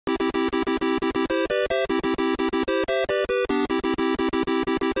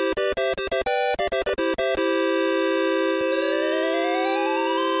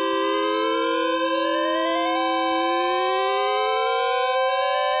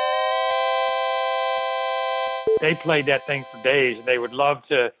they played that thing for days, and they would love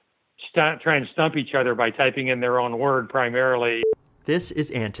to try and stump each other by typing in their own word primarily. This is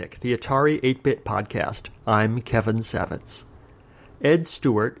Antic, the Atari 8-Bit podcast. I'm Kevin Savitz. Ed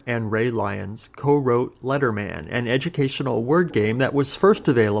Stewart and Ray Lyons co-wrote Letterman, an educational word game that was first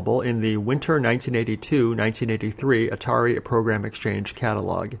available in the winter 1982-1983 Atari Program Exchange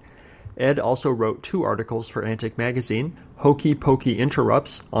catalog. Ed also wrote 2 articles for Antic magazine, Hokey Pokey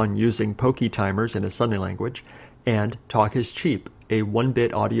Interrupts on using pokey timers in a Sunday language, and Talk is Cheap, a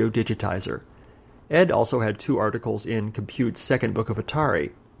 1-bit audio digitizer. Ed also had 2 articles in Compute's Second Book of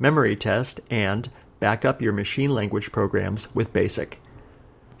Atari, Memory Test, and Back Up Your Machine Language Programs with BASIC.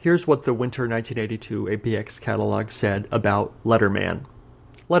 Here's what the winter 1982 APX catalog said about Letterman.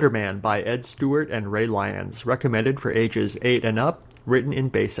 Letterman by Ed Stewart and Ray Lyons, recommended for ages 8 and up, written in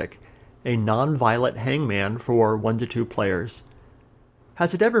BASIC. A non-violent hangman for 1 to 2 players.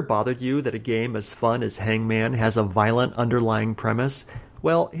 Has it ever bothered you that a game as fun as Hangman has a violent underlying premise?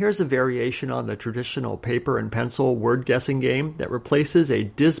 Well, here's a variation on the traditional paper and pencil word-guessing game that replaces a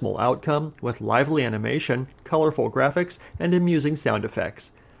dismal outcome with lively animation, colorful graphics, and amusing sound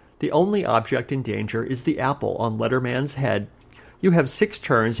effects. The only object in danger is the apple on Letterman's head. You have 6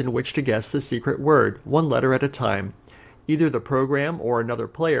 turns in which to guess the secret word, 1 letter at a time. Either the program or another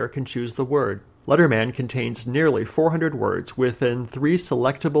player can choose the word. Letterman contains nearly 400 words within 3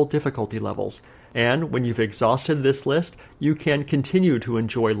 selectable difficulty levels. And when you've exhausted this list, you can continue to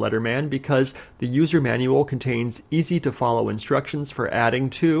enjoy Letterman because the user manual contains easy-to-follow instructions for adding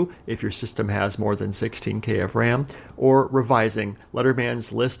to, if your system has more than 16K of RAM, or revising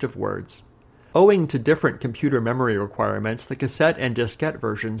Letterman's list of words. Owing to different computer memory requirements, the cassette and diskette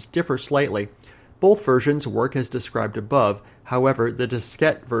versions differ slightly. Both versions work as described above. However, the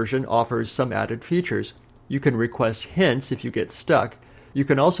diskette version offers some added features. You can request hints if you get stuck. You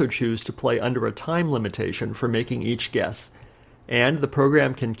can also choose to play under a time limitation for making each guess. And the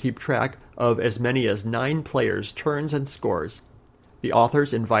program can keep track of as many as 9 players' turns and scores. The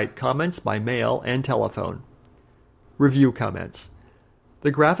authors invite comments by mail and telephone. Review comments.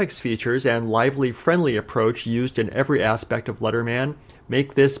 The graphics features and lively, friendly approach used in every aspect of Letterman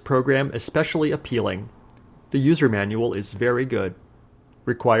make this program especially appealing. The user manual is very good.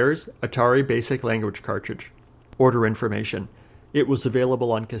 Requires Atari Basic Language Cartridge. Order information. It was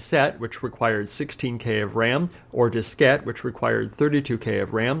available on cassette, which required 16K of RAM, or diskette, which required 32K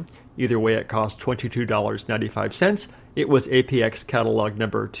of RAM. Either way, it cost $22.95. It was APX catalog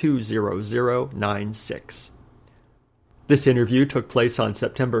number 20096. This interview took place on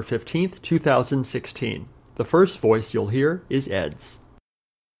September 15th, 2016. The first voice you'll hear is Ed's.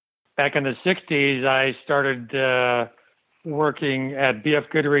 Back in the 60s, I started working at B.F.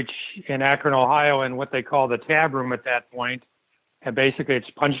 Goodrich in Akron, Ohio, in what they call the tab room at that point. And basically, it's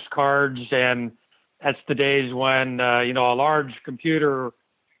punched cards, and that's the days when, a large computer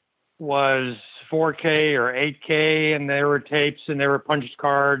was 4K or 8K, and there were tapes, and there were punched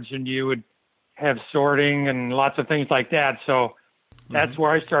cards, and you would have sorting and lots of things like that. So that's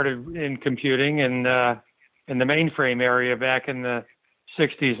where I started in computing and in the mainframe area back in the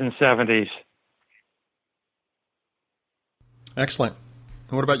 60s and 70s. Excellent.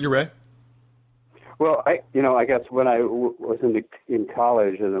 And what about you, Ray? Well, I guess when I was in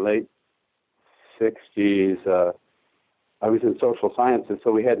college in the late 60s, I was in social sciences,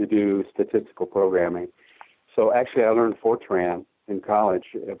 so we had to do statistical programming. So actually, I learned Fortran in college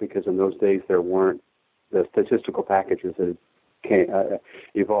because in those days there weren't the statistical packages that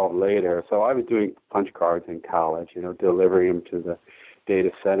evolved later. So I was doing punch cards in college, delivering them to the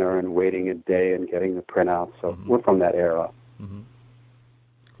data center and waiting a day and getting the printouts. So we're from that era. Mm-hmm.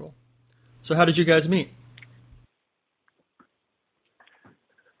 Cool. So how did you guys meet?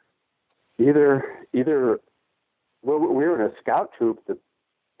 Well, we were in a scout troop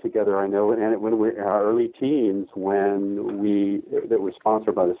together, I know, and when we were in our early teens, that was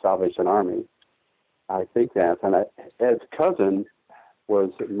sponsored by the Salvation Army. I think Ed's cousin was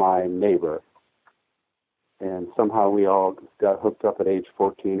my neighbor, and somehow we all got hooked up at age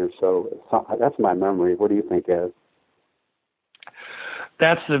 14 or so. That's my memory. What do you think, Ed?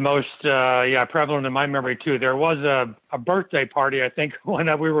 That's the most prevalent in my memory too. There was a birthday party, I think, when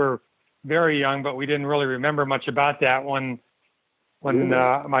we were very young, but we didn't really remember much about that when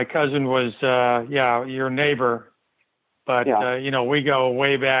my cousin was your neighbor. But we go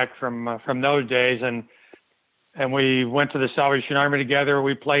way back from those days, and we went to the Salvation Army together.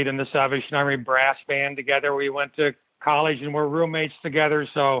 We played in the Salvation Army brass band together. We went to college and we're roommates together.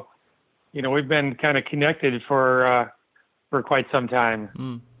 So, we've been kind of connected for quite some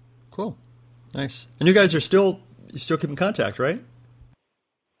time. Cool. Nice. And you guys are still keep in contact, right?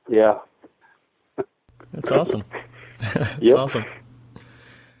 Yeah. That's awesome. That's Yep. awesome.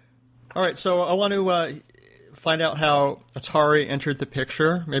 All right, so I want to find out how Atari entered the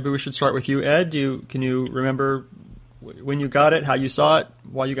picture. Maybe we should start with you, Ed. Can you remember when you got it, how you saw it,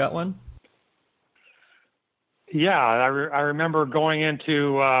 why you got one? Yeah, I remember going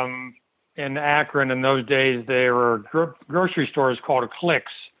into in Akron in those days. There were grocery stores called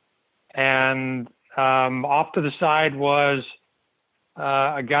Clicks, and off to the side was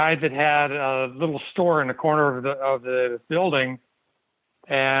a guy that had a little store in the corner of the building,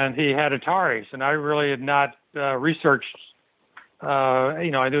 and he had Ataris. And I really had not researched. I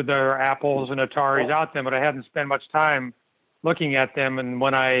knew there were Apples and Ataris out there, but I hadn't spent much time looking at them. And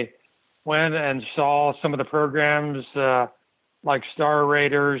when I went and saw some of the programs like Star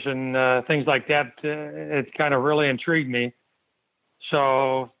Raiders and things like that, it kind of really intrigued me.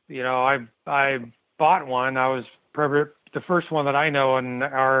 So, I bought one. I was probably the first one that I know in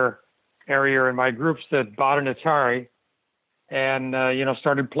our area in my groups that bought an Atari and,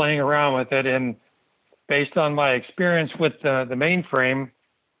 started playing around with it. And based on my experience with the mainframe,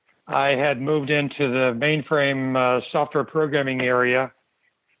 I had moved into the mainframe software programming area.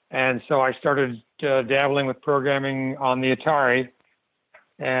 And so I started dabbling with programming on the Atari,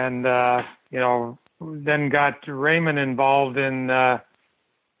 and then got Raymond involved in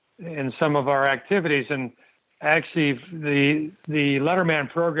some of our activities. And actually, the Letterman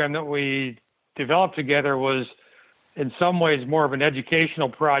program that we developed together was, in some ways, more of an educational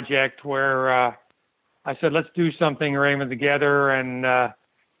project. Where I said, "Let's do something, Raymond, together, and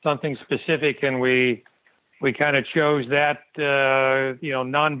something specific." And we kind of chose that,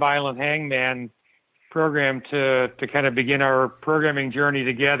 nonviolent hangman program to kind of begin our programming journey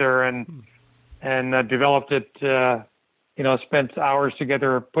together, and developed it, spent hours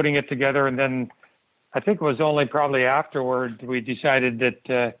together putting it together. And then I think it was only probably afterward we decided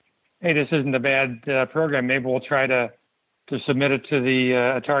that, hey, this isn't a bad program. Maybe we'll try to submit it to the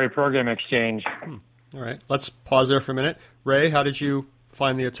Atari Program Exchange. All right. Let's pause there for a minute. Ray, how did you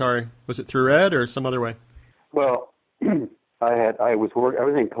find the Atari? Was it through Ed or some other way? Well, I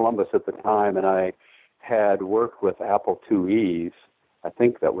was in Columbus at the time, and I had worked with Apple IIe's. I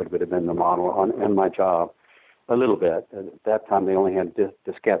think that would have been the model on my job a little bit. At that time, they only had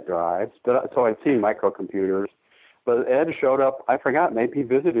diskette drives, so I'd seen microcomputers. But Ed showed up. I forgot. Maybe he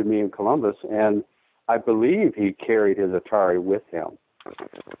visited me in Columbus, and I believe he carried his Atari with him,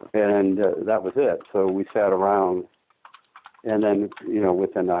 and that was it. So we sat around, and then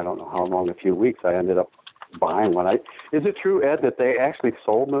within I don't know how long, a few weeks, I ended up buying one. Is it true, Ed, that they actually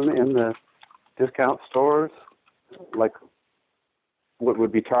sold them in the discount stores, like what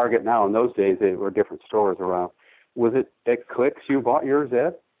would be Target now? In those days, there were different stores around. Was it at Clicks you bought yours,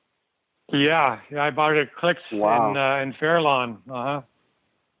 Ed? Yeah, I bought it at Clicks in Fairlawn. Uh-huh.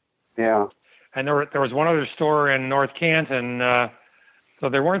 Yeah. And there was one other store in North Canton, so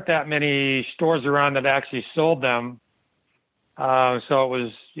there weren't that many stores around that actually sold them. So it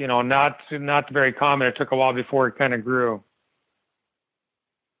was, not very common. It took a while before it kind of grew.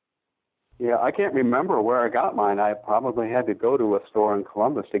 Yeah, I can't remember where I got mine. I probably had to go to a store in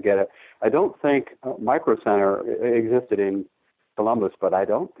Columbus to get it. I don't think Micro Center existed in Columbus, but I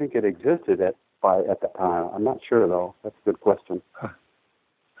don't think it existed at that time. I'm not sure, though. That's a good question.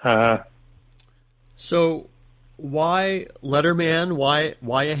 So why Letterman?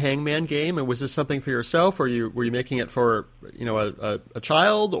 Why a hangman game? And was this something for yourself, or were you making it for a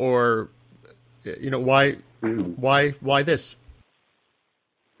child, or why this?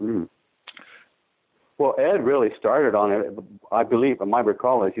 Mm. Well, Ed really started on it. I believe, my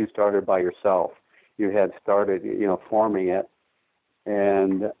recall is you started by yourself. You had started, forming it,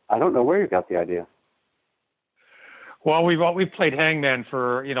 and I don't know where you got the idea. Well, we've played hangman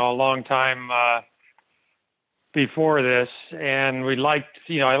for a long time before this, and we liked,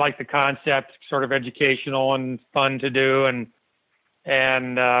 I liked the concept, sort of educational and fun to do, and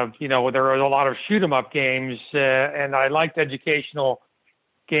there were a lot of shoot 'em up games, and I liked educational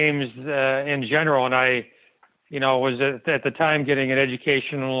games in general, and I, was at the time getting an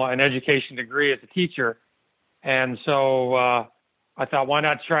education degree as a teacher, and so I thought, why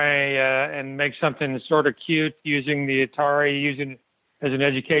not try and make something sort of cute using the Atari, using as an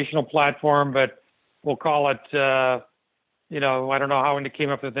educational platform, but we'll call it, I don't know how it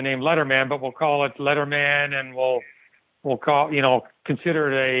came up with the name Letterman, but we'll call it Letterman, and we'll call,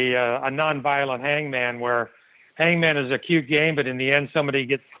 consider it a nonviolent hangman, where hangman is a cute game, but in the end, somebody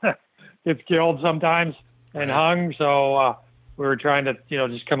gets killed sometimes and hung. So we were trying to,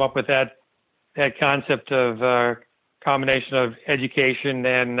 just come up with that concept of combination of education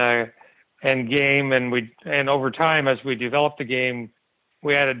and game, and over time, as we developed the game,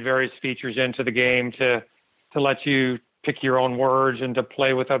 we added various features into the game to let you pick your own words and to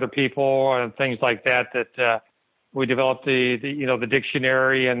play with other people and things like that. We developed the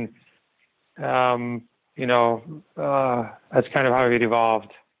dictionary, and that's kind of how it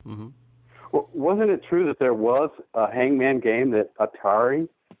evolved. Mm-hmm. Well, wasn't it true that there was a Hangman game that Atari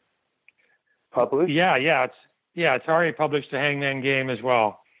published? Yeah. Atari published a Hangman game as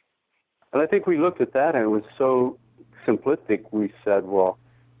well. And I think we looked at that, and it was so simplistic. We said, well,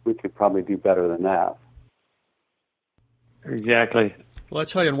 we could probably do better than that. Exactly. Well, I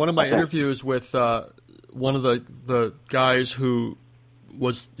tell you, in one of my interviews with one of the guys who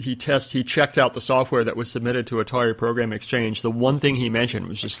he checked out the software that was submitted to Atari Program Exchange, the one thing he mentioned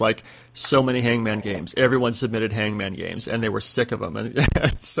was just like, so many Hangman games. Everyone submitted Hangman games, and they were sick of them. And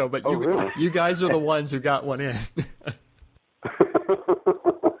really? You guys are the ones who got one in.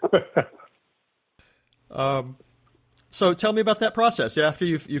 So tell me about that process. After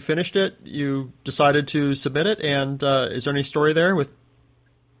you finished it, you decided to submit it, and is there any story there with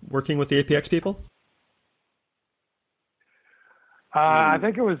working with the APX people? I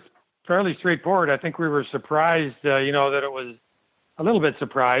think it was fairly straightforward. I think we were surprised, that it was a little bit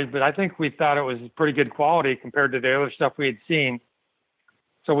surprised, but I think we thought it was pretty good quality compared to the other stuff we had seen.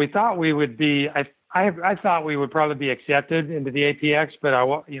 So we thought we would be, I thought we would probably be accepted into the APX, but I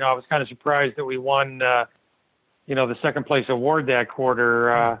was kind of surprised that we won, the second place award that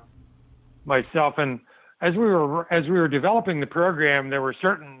quarter, myself. And as we were developing the program, there were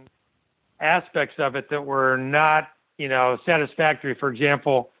certain aspects of it that were not, satisfactory. For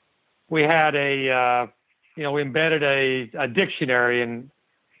example, we had we embedded a dictionary, and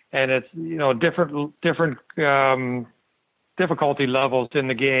it's, different difficulty levels in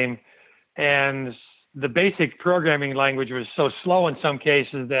the game. And the basic programming language was so slow in some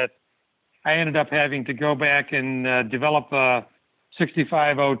cases that I ended up having to go back and develop a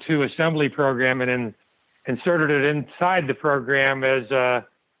 6502 assembly program and then inserted it inside the program as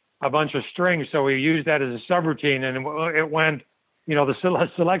a bunch of strings. So we used that as a subroutine, and it went, the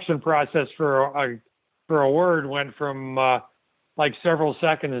selection process for a word went from like several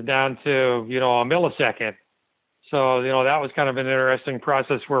seconds down to, a millisecond. So, that was kind of an interesting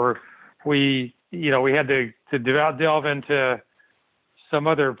process where we had to delve into some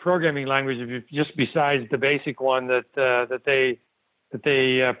other programming language just besides the basic one that they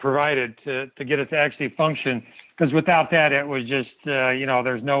provided to get it to actually function. Because without that, it was just,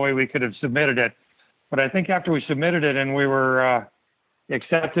 there's no way we could have submitted it. But I think after we submitted it and we were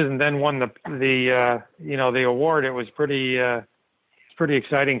accepted and then won the award, it was pretty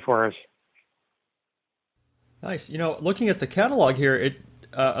exciting for us. Nice. Looking at the catalog here,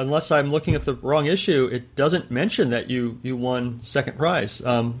 unless I'm looking at the wrong issue, it doesn't mention that you won second prize.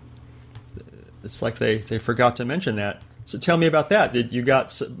 It's like they forgot to mention that. So tell me about that. Did you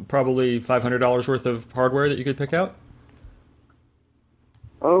got probably $500 worth of hardware that you could pick out?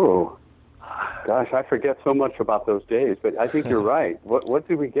 Oh, gosh, I forget so much about those days, but I think you're right. What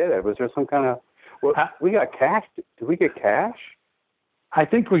did we get? Was there some kind of... we got cash. Did we get cash? I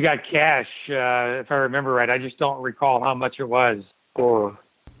think we got cash, if I remember right. I just don't recall how much it was.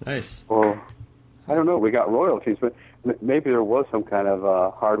 Nice. Or, I don't know. We got royalties, but maybe there was some kind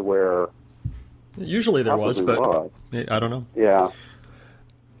of hardware... Usually there was, but I don't know. Yeah,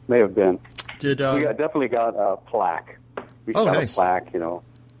 may have been. We definitely got a plaque. We got nice. A plaque,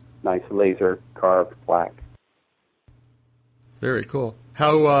 nice laser carved plaque. Very cool.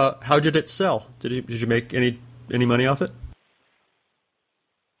 How did it sell? Did you make any money off it?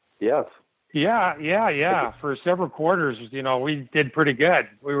 Yes. Yeah. For several quarters, we did pretty good.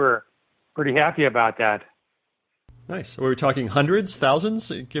 We were pretty happy about that. Nice. Were we talking hundreds,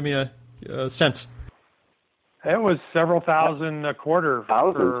 thousands? Give me a sense. It was several thousand a quarter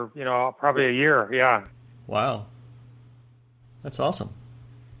for, probably a year. Yeah. Wow. That's awesome.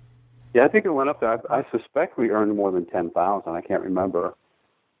 Yeah, I think it went up there. I suspect we earned more than 10,000. I can't remember.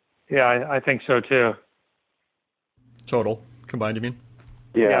 Yeah, I think so too. Total combined, you mean?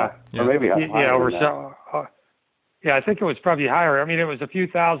 Yeah. Or maybe higher I think it was probably higher. I mean, it was a few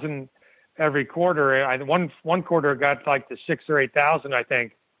thousand every quarter. One quarter got like to 6,000 or 8,000, I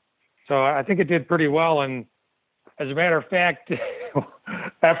think. So I think it did pretty well. And as a matter of fact,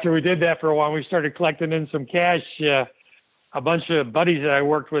 after we did that for a while, we started collecting in some cash. A bunch of buddies that I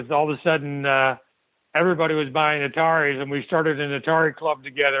worked with, all of a sudden, everybody was buying Ataris, and we started an Atari club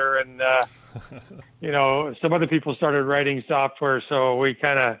together. And, some other people started writing software. So we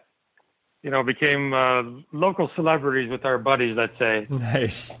kind of, became local celebrities with our buddies, let's say.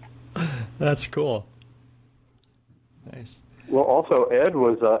 Nice. That's cool. Nice. Well, also Ed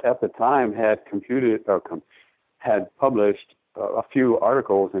was at the time had published a few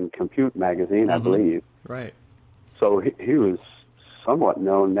articles in Compute magazine, I believe. Right. So he was somewhat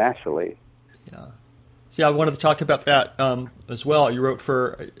known nationally. Yeah. See, I wanted to talk about that as well. You wrote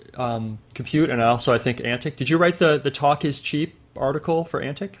for Compute and also, I think, Antic. Did you write the Talk is Cheap article for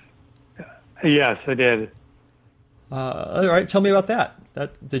Antic? Yes, I did. All right, tell me about that.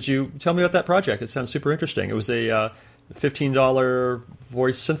 Did you tell me about that project? It sounds super interesting. It was a $15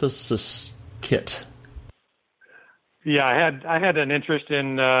 voice synthesis kit. Yeah, I had an interest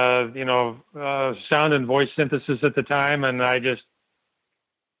in sound and voice synthesis at the time, and I just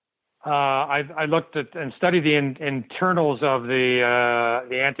I looked at and studied the internals of the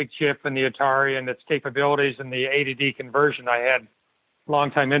Antic chip and the Atari and its capabilities and the A to D conversion. I had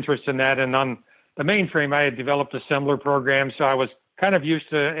long time interest in that, and on the mainframe, I had developed assembler programs, so I was kind of used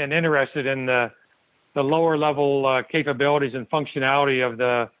to and interested in the lower level capabilities and functionality of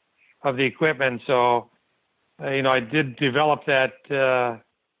the equipment. So, I did develop that that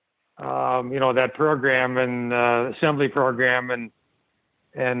program and assembly program and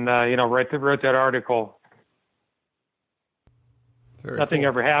wrote that article. Very Nothing cool.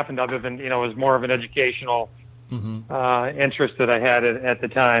 ever happened other than it was more of an educational interest that I had at the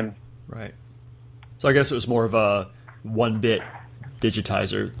time. Right. So I guess it was more of a 1-bit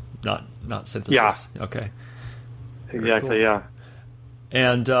digitizer, not synthesis. Yeah. Okay. Exactly. Cool. Yeah.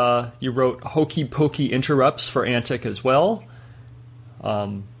 And you wrote Hokey Pokey Interrupts for Antic as well,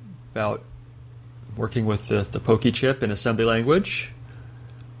 about working with the Pokey chip in assembly language.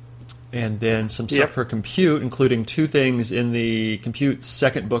 And then some stuff for Compute, including 2 things in the Compute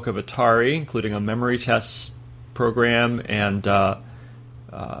Second Book of Atari, including a memory test program and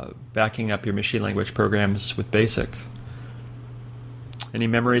backing up your machine language programs with BASIC. Any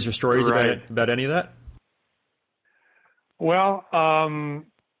memories or stories about any of that? Well,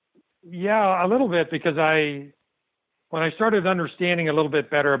 yeah, a little bit, because when I started understanding a little bit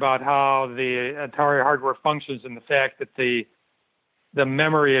better about how the Atari hardware functions and the fact that the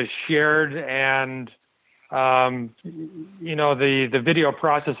memory is shared and the video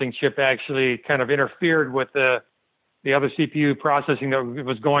processing chip actually kind of interfered with the other CPU processing that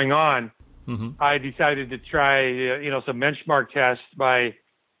was going on. I decided to try some benchmark tests by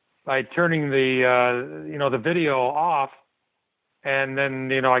turning the video off, and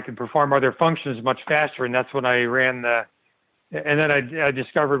then I could perform other functions much faster. And that's when I ran and then I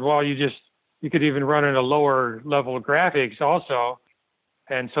discovered, well, you could even run in a lower level of graphics also.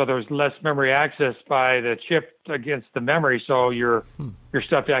 And so there's less memory access by the chip against the memory, so your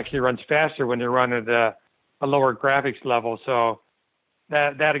stuff actually runs faster when you run at a lower graphics level. So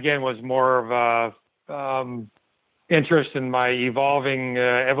that again was more of a interest in my evolving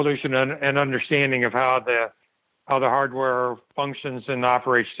evolution and understanding of how the hardware functions and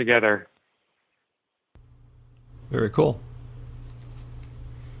operates together. Very cool.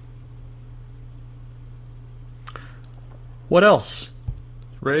 What else?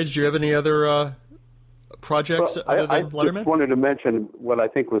 Ray, did you have any other projects other than Letterman? I just wanted to mention what I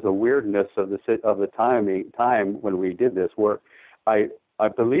think was a weirdness of the time when we did this work. I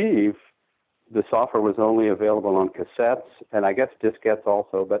believe the software was only available on cassettes, and I guess diskettes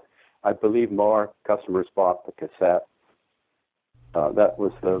also, but I believe more customers bought the cassette. That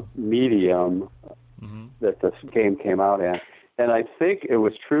was the medium that this game came out in. And I think it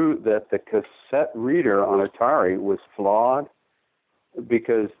was true that the cassette reader on Atari was flawed,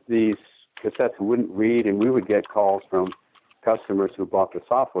 because these cassettes wouldn't read, and we would get calls from customers who bought the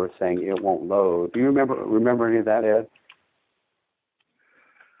software saying it won't load. Do you remember any of that, Ed?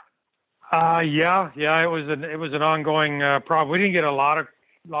 Yeah, it was an ongoing problem. We didn't get a lot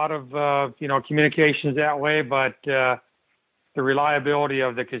of communications that way, but the reliability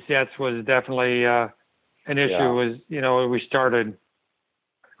of the cassettes was definitely an issue. We started.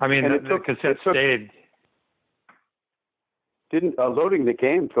 I mean, the cassette stayed. Loading the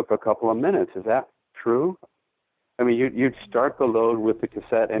game took a couple of minutes. Is that true? I mean, you'd start the load with the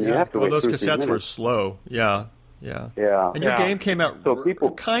cassette, and you have to wait. Those 2 or 3 cassettes were minutes. slow. Yeah. And your game came out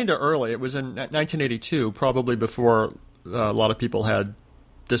kind of early. It was in 1982, probably before a lot of people had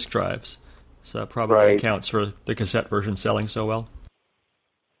disk drives. So that probably accounts for the cassette version selling so well.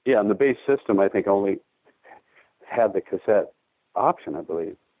 Yeah, and the base system, I think, only had the cassette option, I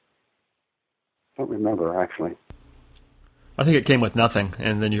believe. I don't remember, actually. I think it came with nothing,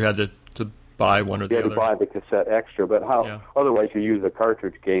 and then you had to buy one or the other. You had to buy the cassette extra, but otherwise you use the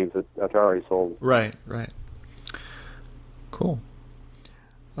cartridge games that Atari sold. Right. Cool.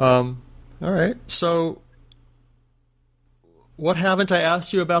 All right. So, what haven't I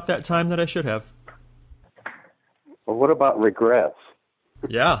asked you about that time that I should have? Well, what about regrets?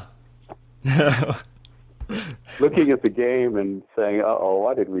 Yeah. looking at the game and saying, "Uh-oh,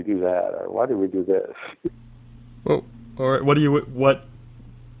 why did we do that?" or "Why did we do this?" Well, or what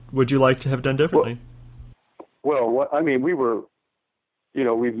would you like to have done differently? Well, we were,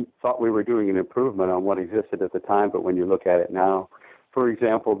 we thought we were doing an improvement on what existed at the time, but when you look at it now, for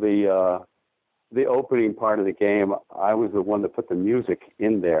example, the opening part of the game, I was the one that put the music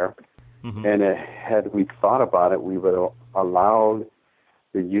in there, and had we thought about it, we would have allowed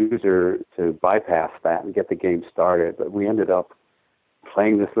the user to bypass that and get the game started. But we ended up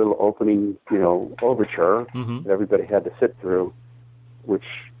playing this little opening, overture that everybody had to sit through, which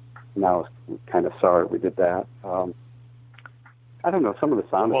now is kind of sorry we did that. I don't know, some of the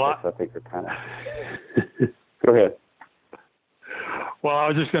sound effects I think are kind of... Go ahead. Well, I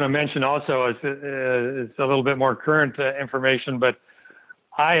was just going to mention also, it's a little bit more current information, but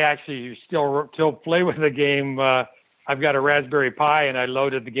I actually still play with the game. I've got a Raspberry Pi, and I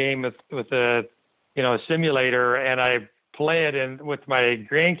loaded the game with a simulator, and I play it with my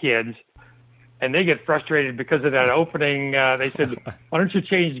grandkids, and they get frustrated because of that opening. They said, "Why don't you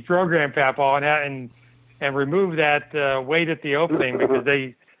change the program, Papa, and remove that wait at the opening because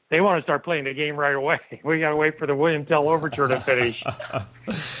they want to start playing the game right away. We got to wait for the William Tell Overture to finish."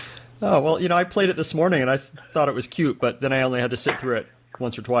 Oh, well, I played it this morning, and I thought it was cute, but then I only had to sit through it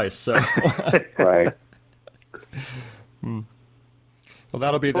once or twice. So, right. Well,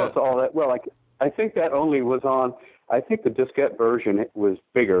 that'll be all that. Well, I think that only was on. I think the diskette version was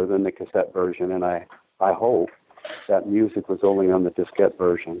bigger than the cassette version, and I hope that music was only on the diskette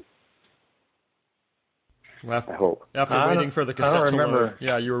version. Well, I hope. After waiting for the cassette to load,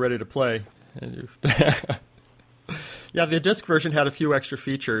 you were ready to play. Yeah, the disc version had a few extra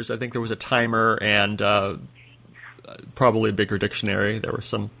features. I think there was a timer and probably a bigger dictionary. There were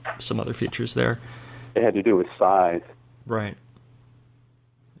some other features there. It had to do with size. Right.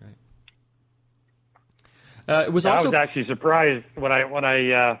 It was also... I was actually surprised when I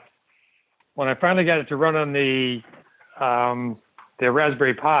finally got it to run on the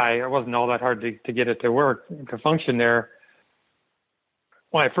Raspberry Pi. It wasn't all that hard to get it to work, to function there.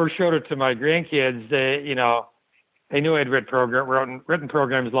 When I first showed it to my grandkids, they knew I'd written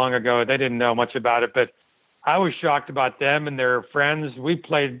programs long ago. They didn't know much about it, but I was shocked about them and their friends. They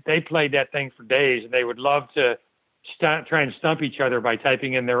played that thing for days, and they would love to try and stump each other by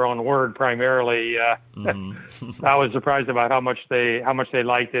typing in their own word primarily. I was surprised about how much they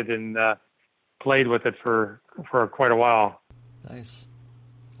liked it and played with it for quite a while. Nice.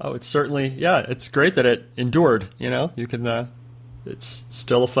 Oh, it's certainly, it's great that it endured, you can, it's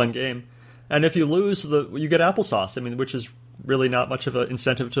still a fun game. And if you lose, you get applesauce, which is really not much of an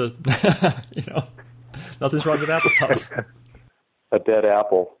incentive to, nothing's wrong with applesauce. A dead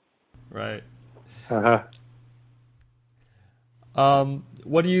apple. Right. Uh-huh.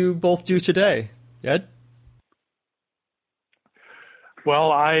 What do you both do today, Ed?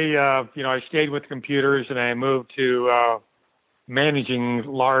 Well, I stayed with computers, and I moved to managing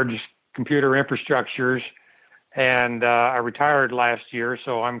large computer infrastructures, and I retired last year,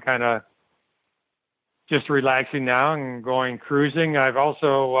 so I'm kind of just relaxing now and going cruising. I've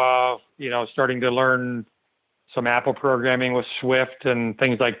also, starting to learn some Apple programming with Swift and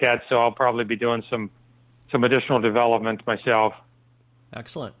things like that, so I'll probably be doing some additional development myself.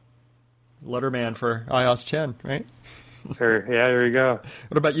 Excellent. Letterman for iOS 10, right? There you go.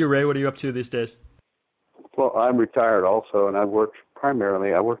 What about you, Ray? What are you up to these days? Well, I'm retired also, and I worked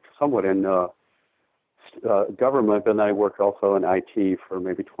somewhat in government, but I worked also in IT for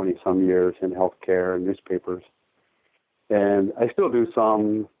maybe 20-some years in healthcare and newspapers. And I still do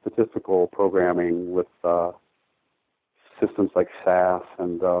some statistical programming with systems like SAS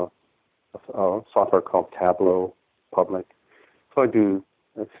and software called Tableau Public. So I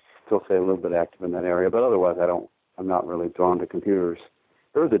still stay a little bit active in that area, but otherwise I'm not really drawn to computers.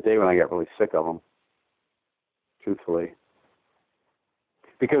 There was a day when I got really sick of them, truthfully.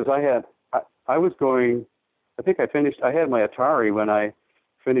 Because I had my Atari when I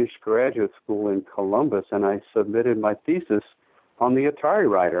finished graduate school in Columbus, and I submitted my thesis on the Atari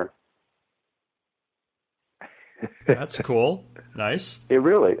writer. That's cool. Nice. I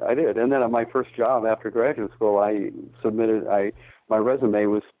did. And then at my first job after graduate school, my resume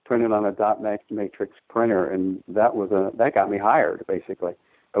was printed on a dot matrix printer, and that got me hired, basically.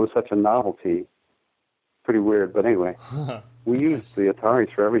 It was such a novelty. Pretty weird, but anyway. We used the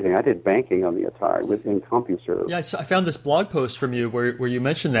Ataris for everything. I did banking on the Atari within CompuServe. Yeah, I found this blog post from you where you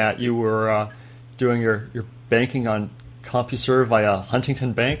mentioned that you were doing your banking on CompuServe via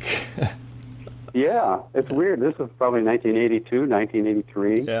Huntington Bank. Yeah, it's weird. This was probably 1982,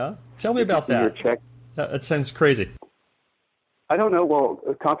 1983. Yeah? Tell me about that. Check. That sounds crazy. I don't know. Well,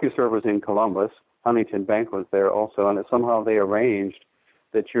 CompuServe was in Columbus, Huntington Bank was there also, and somehow they arranged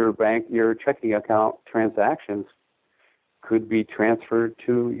that your checking account transactions could be transferred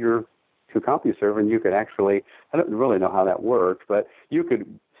to CompuServe, and you could actually, I don't really know how that worked, but you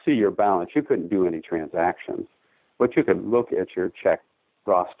could see your balance. You couldn't do any transactions, but you could look at your check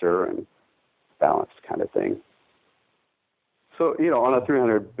roster and balance kind of thing. So, on a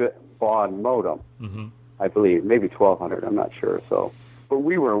 300-bit baud modem, I believe, maybe 1200, I'm not sure. So, but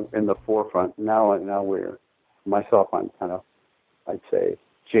we were in the forefront. Now I'm kind of, I'd say,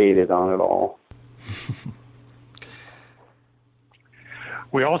 jaded on it all.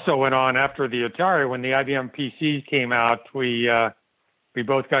 We also went on after the Atari. When the IBM PCs came out, we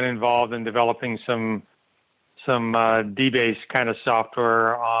both got involved in developing some D-base kind of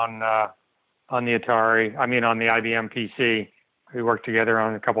software on the Atari. I mean, on the IBM PC. We worked together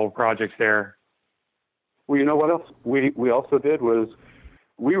on a couple of projects there. Well, you know what else we also did was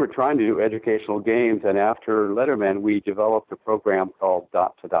we were trying to do educational games, and after Letterman, we developed a program called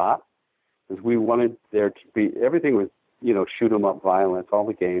Dot to Dot, because we wanted there to be everything was shoot 'em up violence, all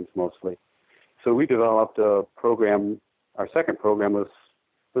the games mostly. So we developed a program. Our second program was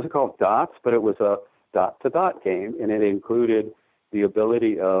it called Dots, but it was a dot-to-dot game, and it included the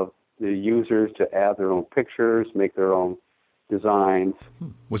ability of the users to add their own pictures, make their own designs.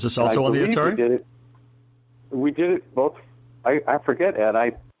 Was this also on the Atari? We did it both. I forget, Ed.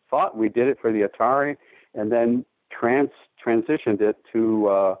 I thought we did it for the Atari, and then transitioned it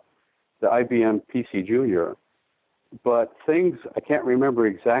to the IBM PC Junior. But I can't remember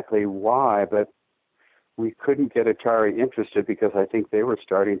exactly why, but we couldn't get Atari interested because I think they were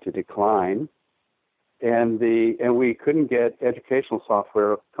starting to decline. And we couldn't get educational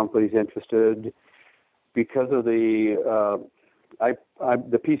software companies interested because of the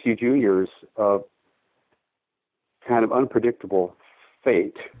PC Junior's kind of unpredictable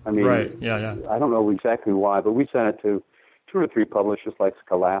fate. I mean, right. Yeah. I don't know exactly why, but we sent it to 2 or 3 publishers like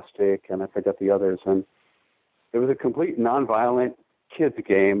Scholastic, and I forget the others, and it was a complete nonviolent kids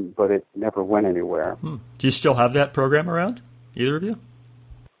game, but it never went anywhere. Do you still have that program around, either of you?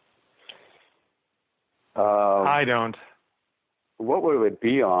 I don't. What would it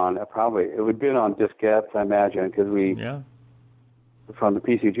be on? Probably it would be on diskettes, I imagine, because from the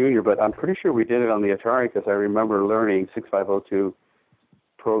PC Junior. But I'm pretty sure we did it on the Atari because I remember learning 6502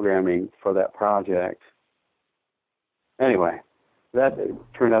 programming for that project. Anyway, that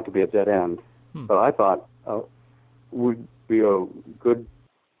turned out to be a dead end. But I thought would be a good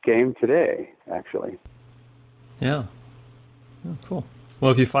game today, actually. Yeah. Oh, cool.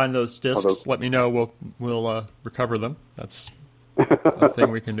 Well, if you find those discs, let me know. We'll recover them. That's a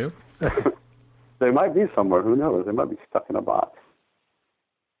thing we can do. They might be somewhere. Who knows? They might be stuck in a box.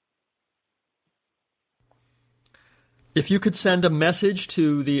 If you could send a message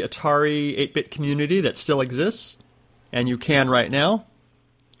to the Atari 8-bit community that still exists, and you can right now,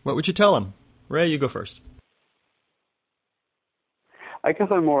 what would you tell them? Ray, you go first. I guess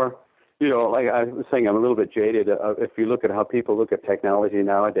I'm more, like I was saying, I'm a little bit jaded. If you look at how people look at technology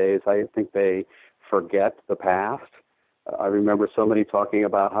nowadays, I think they forget the past. I remember somebody talking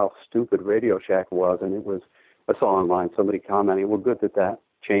about how stupid Radio Shack was, and I saw online somebody commenting, well, good that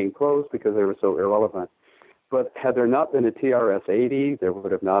chain closed because they were so irrelevant. But had there not been a TRS-80, there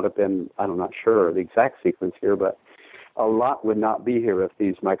would have not have been, I'm not sure the exact sequence here, but a lot would not be here if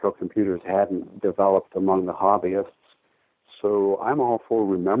these microcomputers hadn't developed among the hobbyists. So I'm all for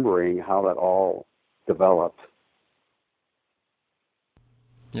remembering how that all developed.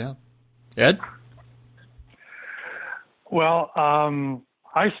 Yeah. Ed? Well,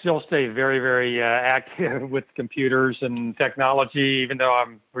 I still stay very, very active with computers and technology, even though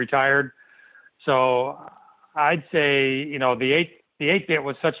I'm retired. So I'd say, the 8-bit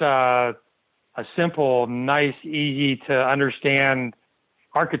was such a simple, nice, easy to understand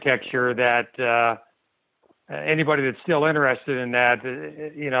architecture that anybody that's still interested in that,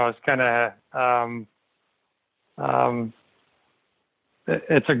 is kind of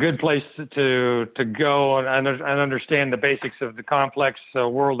it's a good place to go and understand the basics of the complex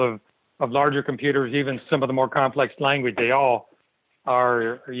world of larger computers, even some of the more complex language. They all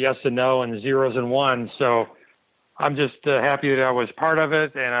are yes and no and zeros and ones. So I'm just happy that I was part of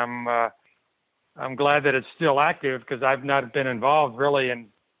it, and I'm glad that it's still active because I've not been involved really, and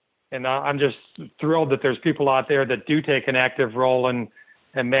I'm just thrilled that there's people out there that do take an active role in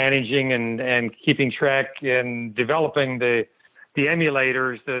managing and keeping track and developing the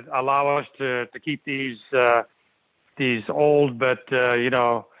emulators that allow us to keep these old but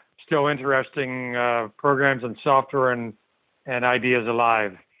still interesting programs and software and ideas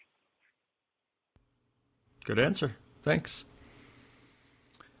alive. Good answer. Thanks.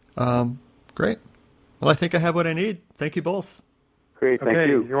 Great. Well, I think I have what I need. Thank you both. Great, thank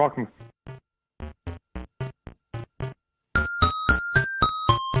you. You're welcome.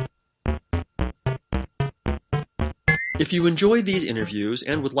 If you enjoy these interviews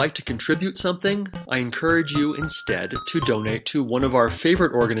and would like to contribute something, I encourage you instead to donate to one of our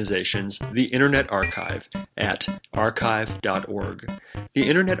favorite organizations, the Internet Archive, at archive.org. The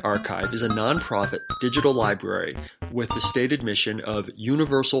Internet Archive is a nonprofit digital library with the stated mission of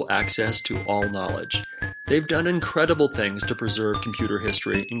universal access to all knowledge. They've done incredible things to preserve computer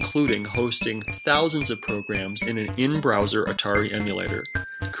history, including hosting thousands of programs in an in-browser Atari emulator,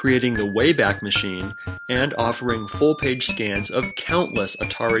 creating the Wayback Machine, and offering full-page scans of countless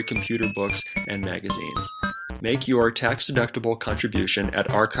Atari computer books and magazines. Make your tax-deductible contribution at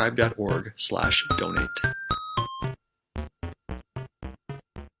archive.org/donate.